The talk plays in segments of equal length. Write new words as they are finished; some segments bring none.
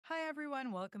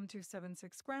everyone, welcome to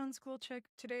 7-6 Ground School Chick.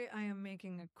 Today I am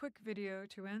making a quick video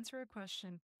to answer a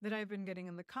question that I've been getting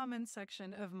in the comments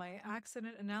section of my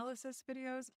accident analysis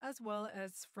videos, as well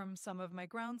as from some of my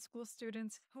ground school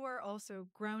students who are also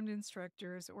ground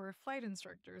instructors or flight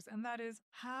instructors, and that is,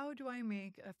 how do I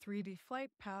make a 3D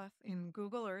flight path in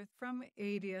Google Earth from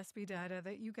ADSB data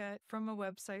that you get from a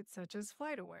website such as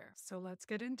FlightAware? So let's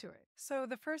get into it. So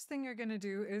the first thing you're going to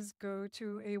do is go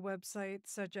to a website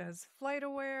such as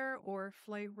FlightAware or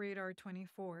Flight Radar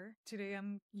 24. Today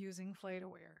I'm using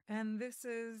FlightAware, and this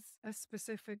is a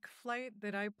specific flight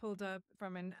that I pulled up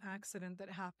from an accident that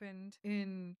happened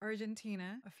in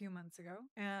Argentina a few months ago.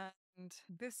 And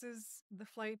this is the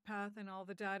flight path and all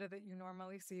the data that you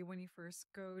normally see when you first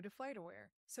go to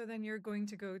FlightAware. So then you're going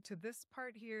to go to this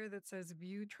part here that says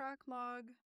View Track Log.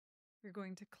 You're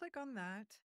going to click on that,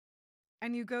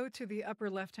 and you go to the upper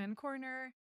left-hand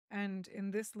corner, and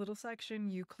in this little section,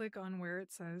 you click on where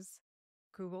it says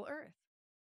Google Earth.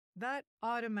 That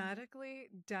automatically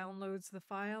downloads the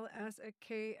file as a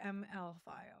KML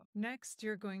file. Next,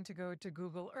 you're going to go to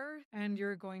Google Earth, and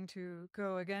you're going to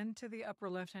go again to the upper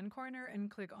left-hand corner and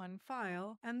click on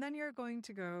File, and then you're going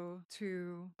to go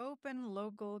to Open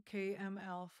Local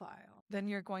KML File. Then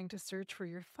you're going to search for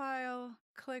your file,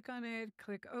 click on it,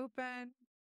 click Open,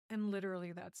 and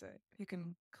literally that's it. You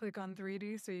can click on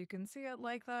 3D so you can see it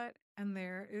like that. And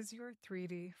there is your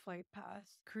 3D flight path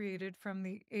created from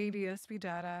the ADSB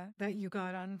data that you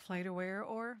got on FlightAware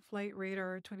or Flight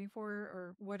Radar 24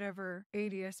 or whatever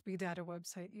ADSB data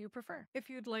website you prefer. If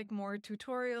you'd like more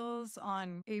tutorials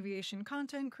on aviation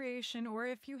content creation, or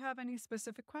if you have any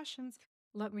specific questions,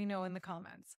 let me know in the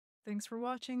comments. Thanks for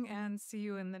watching, and see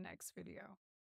you in the next video.